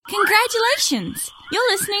Congratulations!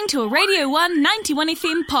 You're listening to a Radio 1 91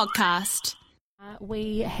 FM podcast.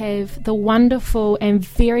 We have the wonderful and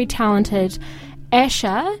very talented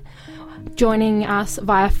ASHA joining us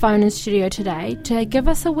via phone and studio today to give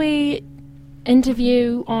us a wee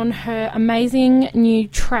interview on her amazing new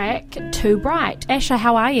track, Too Bright. ASHA,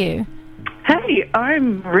 how are you? Hey,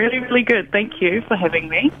 I'm really, really good. Thank you for having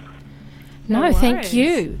me. No, thank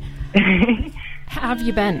you. How have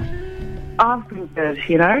you been? I've been good,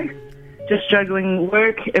 just juggling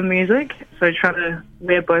work and music, so trying to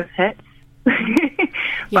wear both hats.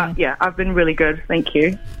 But yeah, I've been really good, thank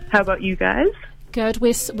you. How about you guys? Good.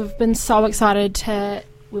 We've been so excited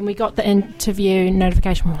when we got the interview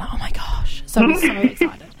notification, we were like, oh my gosh, so we're so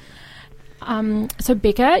excited. So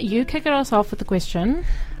Becca, you kick us off with the question.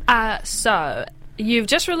 So you've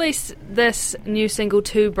just released this new single,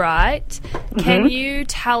 Too Bright. Can you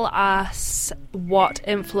tell us what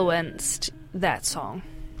influenced that song?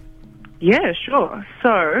 Yeah, sure.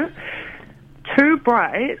 So, Too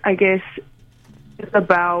Bright, I guess, is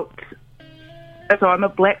about... So I'm a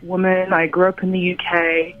black woman. I grew up in the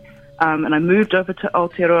UK, and I moved over to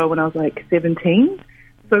Aotearoa when I was like 17.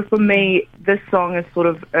 So for me, this song is sort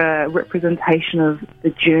of a representation of the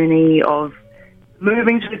journey of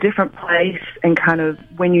moving to a different place, and kind of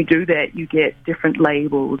when you do that, you get different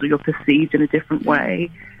labels, or you're perceived in a different way.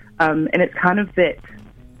 And it's kind of that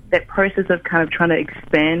process of kind of trying to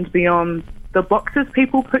expand beyond the boxes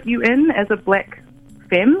people put you in as a black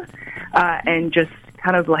femme, and just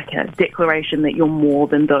kind of like a declaration that you're more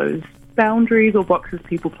than those boundaries or boxes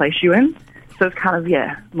people place you in. So it's kind of,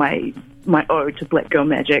 my ode to black girl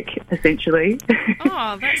magic, essentially.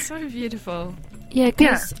 Oh, that's so beautiful. Yeah,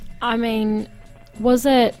 because, I mean... Was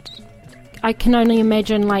it, I can only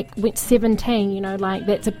imagine, 17,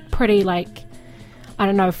 that's a pretty, I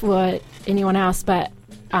don't know for anyone else, but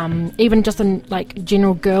even just in,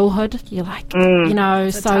 general girlhood,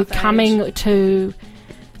 you're so coming age. To,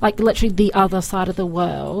 literally the other side of the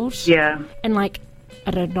world. Yeah. And, I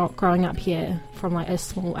don't know, not growing up here from, a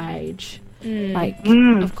small age.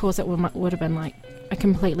 Of course it would have been, a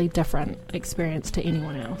completely different experience to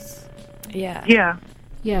anyone else. Yeah. Yeah.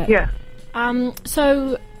 Yeah. Yeah.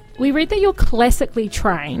 So we read that you're classically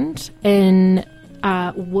trained in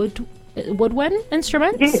woodwind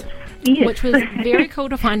instruments, yes. Which was very cool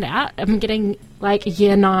to find out. I'm getting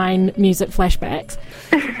year 9 music flashbacks.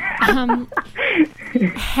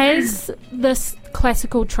 Has this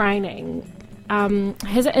classical training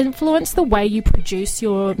has it influenced the way you produce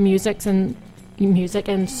your music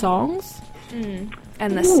and songs? And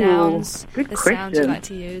the sounds, question. Sounds you like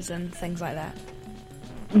to use and things like that.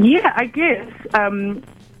 Yeah, I guess.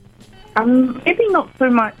 Maybe not so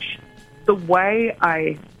much the way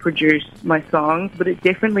I produce my songs, but it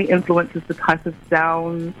definitely influences the type of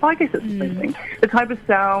sound. Well, I guess it's the same thing. The type of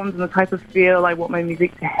sounds and the type of feel I want my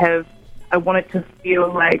music to have. I want it to feel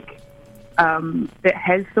like it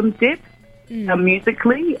has some depth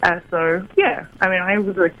musically. So, yeah. I mean, I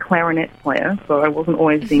was a clarinet player, so I wasn't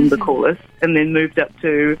always being the coolest, and then moved up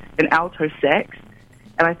to an alto sax.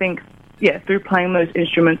 And I think... through playing those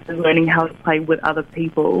instruments and learning how to play with other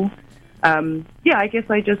people, I guess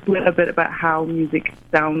I just learned a bit about how music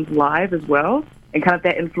sounds live as well, and kind of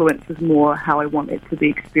that influences more how I want it to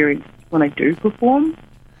be experienced when I do perform.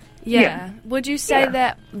 Yeah. Would you say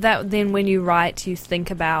that then when you write, you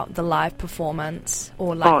think about the live performance,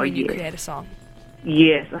 or when you create a song?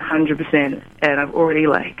 Yes, 100%. And I've already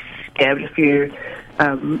scabbed a few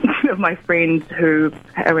of my friends who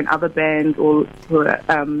are in other bands or who are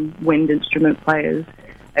wind instrument players,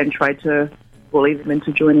 and tried to bully them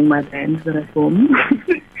into joining my band that I formed.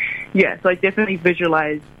 So I definitely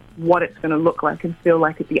visualize what it's going to look like and feel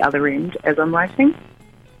like at the other end as I'm writing.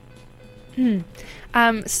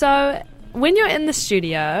 So when you're in the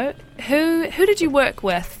studio, who did you work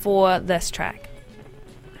with for this track?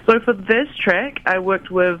 So for this track, I worked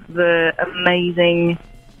with the amazing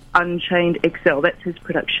Unchained XL, that's his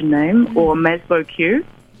production name, or Masbo Q.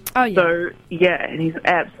 Oh, yeah. So, and he's an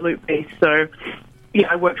absolute beast. So,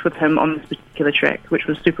 I worked with him on this particular track, which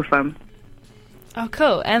was super fun. Oh,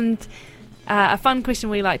 cool. And a fun question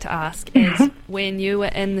we like to ask is, when you were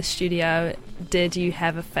in the studio, did you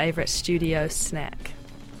have a favourite studio snack?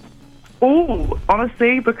 Oh,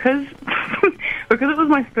 honestly, because it was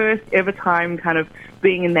my first ever time kind of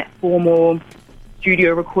being in that formal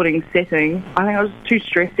studio recording setting, I think I was too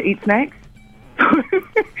stressed to eat snacks.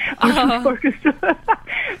 I was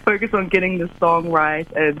focused on getting the song right.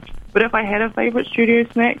 But if I had a favourite studio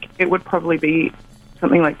snack, it would probably be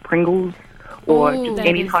something like Pringles or just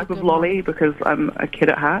any type of lolly, because I'm a kid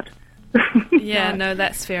at heart. Yeah, no,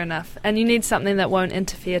 that's fair enough. And you need something that won't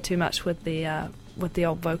interfere too much with the with the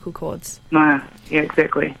old vocal cords. Nah, yeah,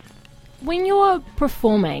 exactly. When you're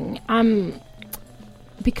performing,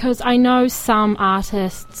 because I know some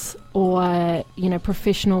artists or,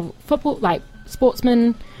 professional football, like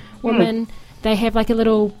sportsmen, women, they have like a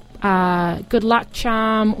little good luck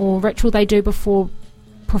charm or ritual they do before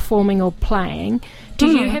performing or playing. Do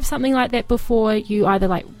you have something like that before you either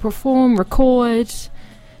like perform, record?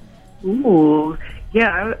 Ooh,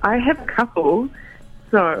 yeah, I have a couple.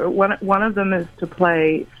 So one of them is to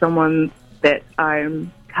play someone that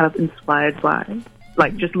I'm kind of inspired by.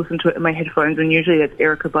 Like, just listen to it in my headphones, and usually it's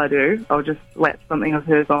Erykah Badu. I'll just slap something of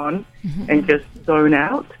hers on and just zone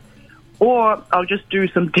out. Or I'll just do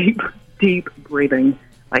some deep breathing,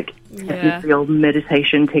 like real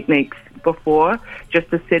meditation techniques before, just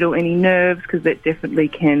to settle any nerves, because that definitely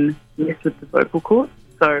can mess with the vocal cords.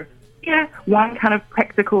 So, yeah, one kind of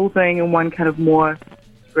practical thing and one kind of more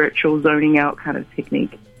spiritual zoning out kind of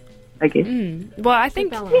technique, I guess. Well, I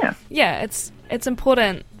think, yeah, it's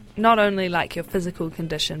important, not only like your physical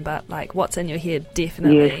condition, but like what's in your head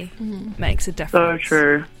definitely makes a difference. So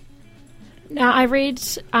true. Now, I read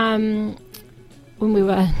when we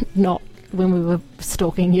were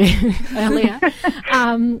stalking you earlier,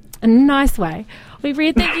 in a nice way, we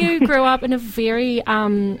read that you grew up in a very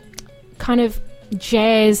kind of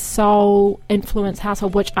jazz, soul influenced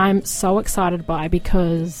household, which I'm so excited by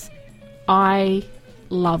because I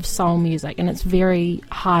love soul music, and it's very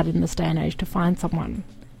hard in this day and age to find someone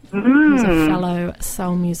who's a fellow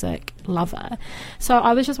soul music lover. So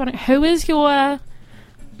I was just wondering, who is your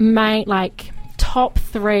main, like, top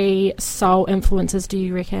 3 soul influences, do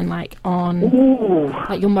you reckon, like, on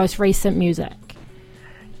like your most recent music?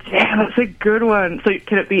 Damn, that's a good one. So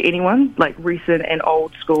can it be anyone, like recent and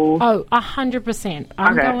old school? Oh, 100%.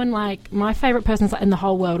 I'm going, like, my favourite person in the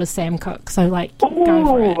whole world is Sam Cooke, so, like, go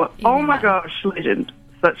for it. Oh my gosh, legend.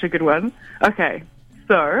 Such a good one. Okay,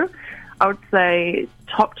 so I would say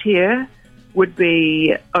top tier would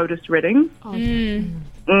be Otis Redding. And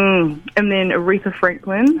then Aretha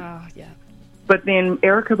Franklin. Oh, yeah. But then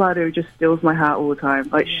Erykah Badu just steals my heart all the time.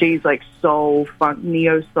 Like, she's like soul, funk,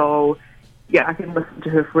 neo-soul. Yeah, I can listen to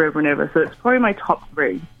her forever and ever. So it's probably my top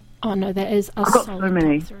 3. Oh, no, that is a I've got solid so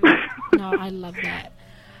many. top 3. No, I love that.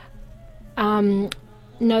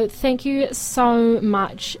 No, thank you so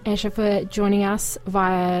much, ASHA, for joining us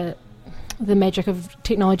via the magic of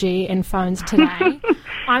technology and phones today.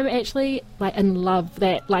 I'm actually, like, in love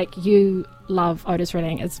that, like, you love Otis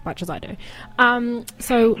Redding as much as I do.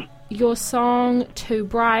 So your song Too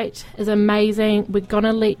Bright is amazing. We're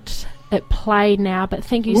gonna let it play now, but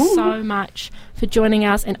thank you so much for joining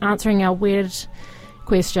us and answering our weird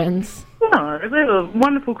questions. No, they were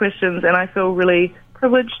wonderful questions, and I feel really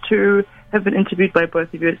privileged to have been interviewed by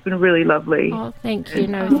both of you. It's been really lovely. Oh, thank you.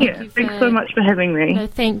 No, thank you. Thanks so much for having me. No,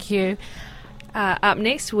 thank you. Up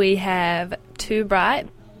next, we have Too Bright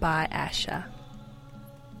by ASHA.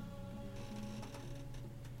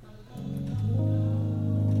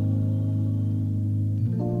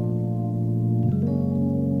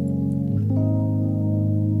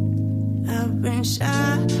 I've been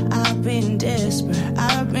shy, I've been desperate,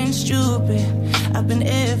 I've been stupid, I've been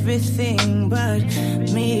everything but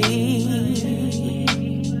me.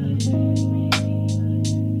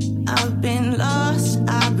 I've been lost,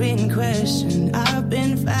 I've been questioned, I've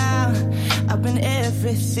been found, I've been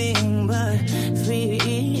everything but free.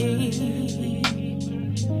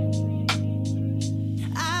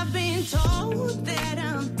 I've been told that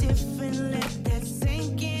I'm different, let that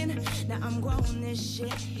sink in. Now I'm grown, this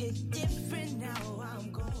shit hit different, now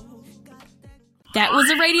I'm grown. That was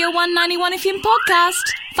a Radio 191 FM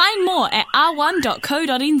podcast. Find more at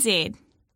r1.co.nz.